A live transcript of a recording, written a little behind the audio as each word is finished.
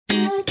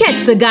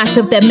Catch the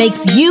gossip that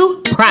makes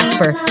you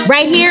prosper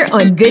right here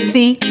on Good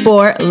Tea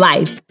for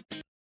Life.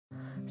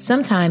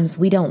 Sometimes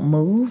we don't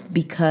move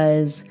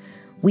because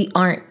we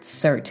aren't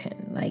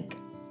certain. Like,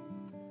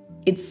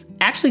 it's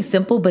actually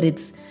simple, but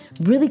it's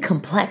really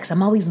complex.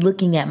 I'm always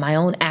looking at my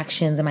own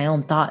actions and my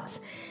own thoughts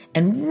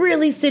and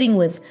really sitting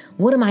with,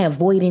 what am I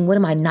avoiding? What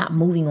am I not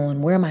moving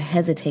on? Where am I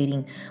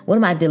hesitating? What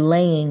am I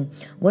delaying?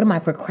 What am I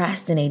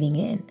procrastinating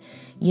in?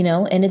 You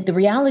know, and the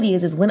reality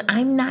is when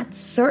I'm not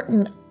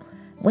certain,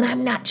 when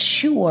I'm not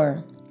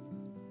sure,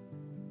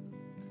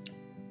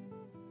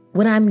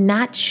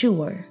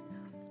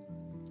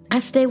 I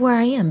stay where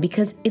I am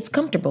because it's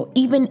comfortable,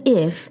 even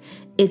if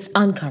it's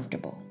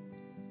uncomfortable.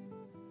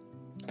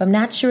 If I'm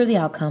not sure of the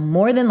outcome,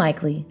 more than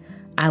likely,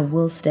 I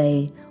will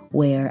stay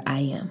where I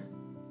am.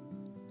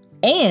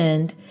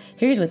 And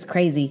here's what's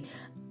crazy.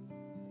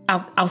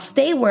 I'll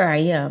stay where I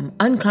am,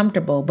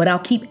 uncomfortable, but I'll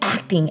keep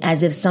acting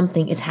as if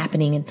something is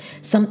happening and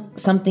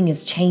something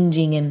is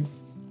changing. And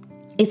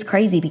it's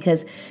crazy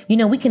because, you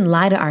know, we can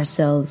lie to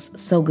ourselves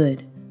so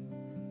good.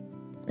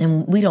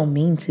 And we don't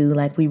mean to.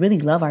 Like, we really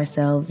love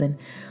ourselves and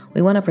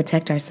we want to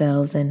protect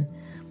ourselves. And,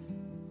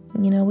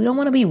 you know, we don't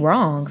want to be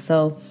wrong.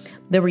 So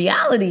the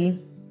reality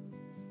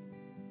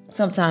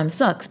sometimes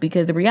sucks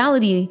because the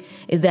reality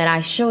is that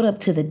I showed up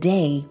to the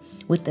day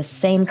with the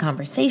same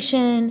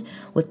conversation,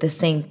 with the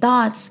same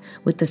thoughts,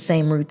 with the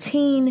same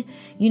routine,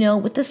 you know,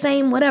 with the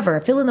same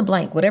whatever, fill in the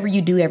blank, whatever you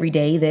do every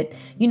day that,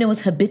 you know, is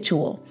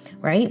habitual,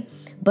 right?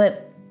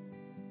 But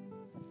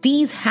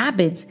these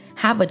habits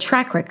have a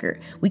track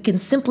record. We can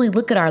simply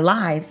look at our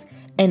lives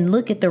and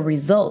look at the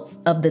results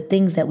of the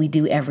things that we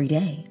do every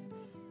day.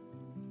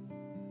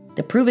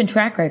 The proven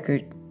track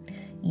record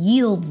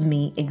yields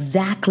me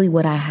exactly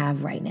what I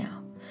have right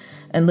now.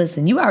 And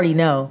listen, you already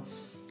know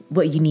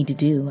what you need to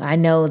do. I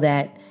know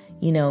that,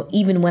 you know,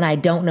 even when I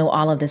don't know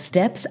all of the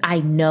steps, I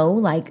know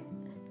like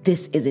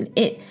this isn't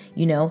it,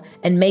 you know,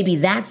 and maybe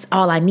that's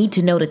all I need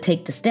to know to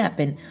take the step.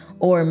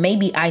 Or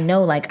maybe I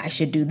know like I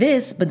should do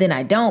this, but then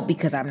I don't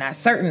because I'm not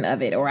certain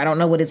of it, or I don't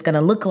know what it's going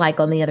to look like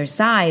on the other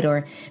side,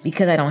 or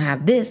because I don't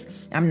have this,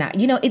 I'm not,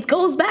 you know, it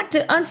goes back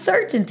to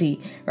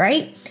uncertainty,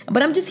 right?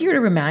 But I'm just here to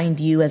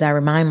remind you, as I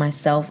remind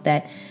myself,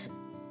 that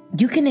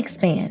you can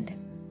expand.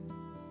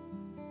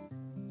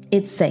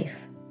 It's safe.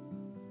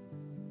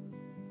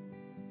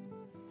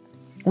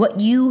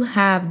 What you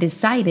have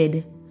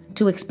decided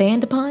to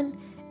expand upon,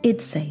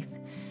 it's safe.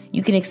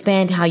 You can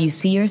expand how you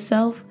see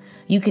yourself.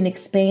 You can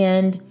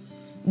expand,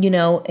 you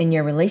know, in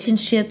your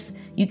relationships.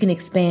 You can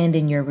expand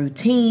in your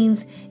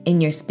routines,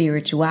 in your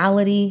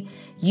spirituality.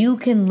 You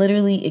can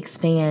literally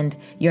expand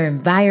your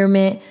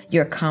environment,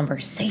 your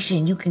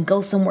conversation. You can go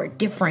somewhere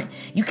different.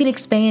 You can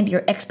expand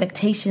your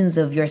expectations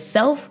of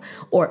yourself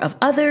or of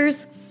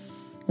others.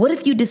 What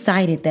if you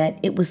decided that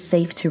it was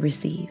safe to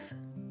receive?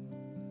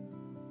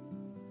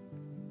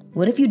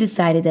 What if you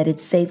decided that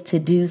it's safe to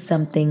do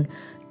something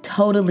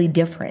totally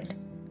different?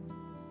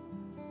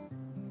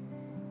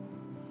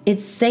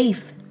 It's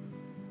safe.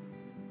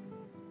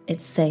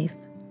 It's safe.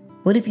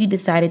 What if you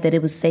decided that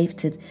it was safe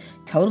to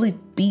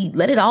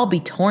let it all be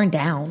torn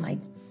down? Like,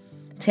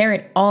 tear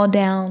it all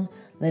down,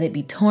 let it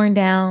be torn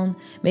down.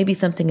 Maybe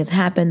something has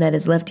happened that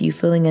has left you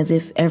feeling as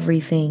if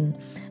everything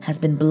has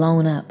been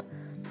blown up.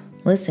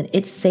 Listen,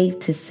 it's safe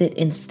to sit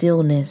in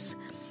stillness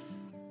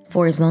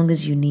for as long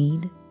as you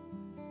need.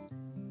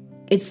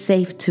 It's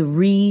safe to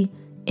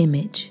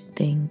re-image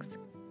things.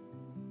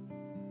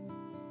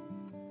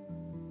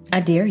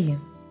 I dare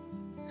you.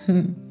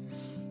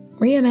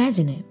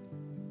 Reimagine it.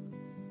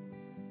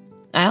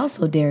 I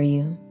also dare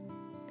you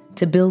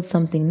to build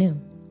something new.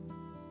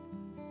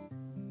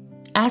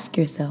 Ask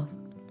yourself,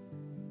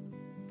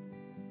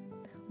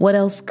 what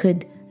else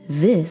could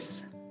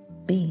this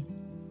be?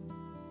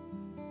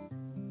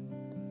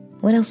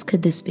 What else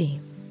could this be?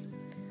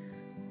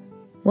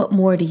 What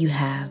more do you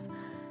have?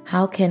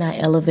 How can I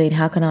elevate?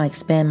 How can I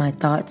expand my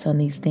thoughts on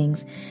these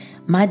things?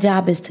 My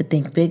job is to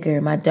think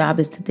bigger. My job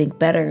is to think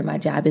better. My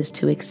job is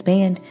to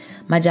expand.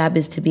 My job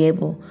is to be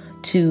able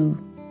to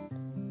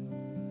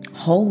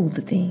hold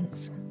the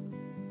things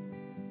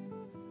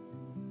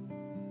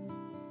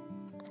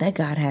that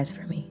God has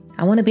for me.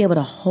 I want to be able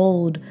to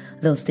hold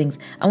those things.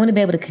 I want to be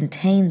able to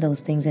contain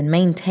those things and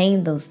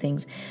maintain those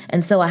things.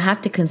 And so I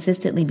have to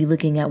consistently be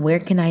looking at, where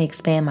can I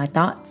expand my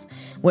thoughts?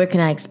 Where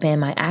can I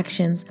expand my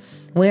actions?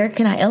 Where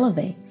can I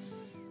elevate?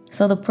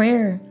 So the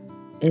prayer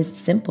is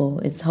simple.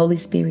 It's, Holy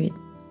Spirit,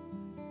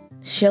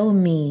 show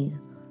me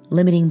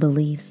limiting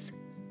beliefs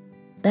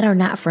that are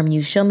not from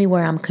you. Show me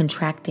where I'm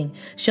contracting.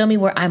 Show me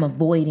where I'm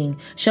avoiding.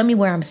 Show me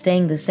where I'm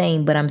staying the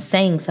same, but I'm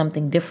saying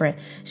something different.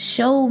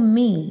 Show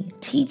me,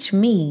 teach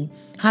me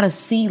how to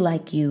see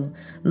like you.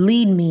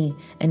 Lead me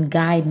and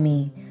guide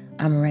me.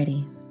 I'm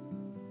ready.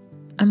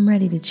 I'm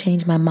ready to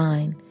change my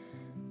mind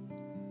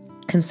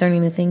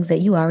concerning the things that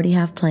you already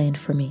have planned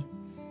for me.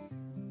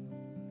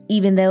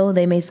 Even though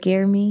they may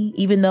scare me,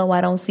 even though I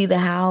don't see the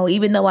how,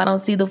 even though I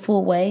don't see the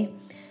full way,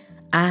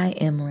 I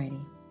am ready.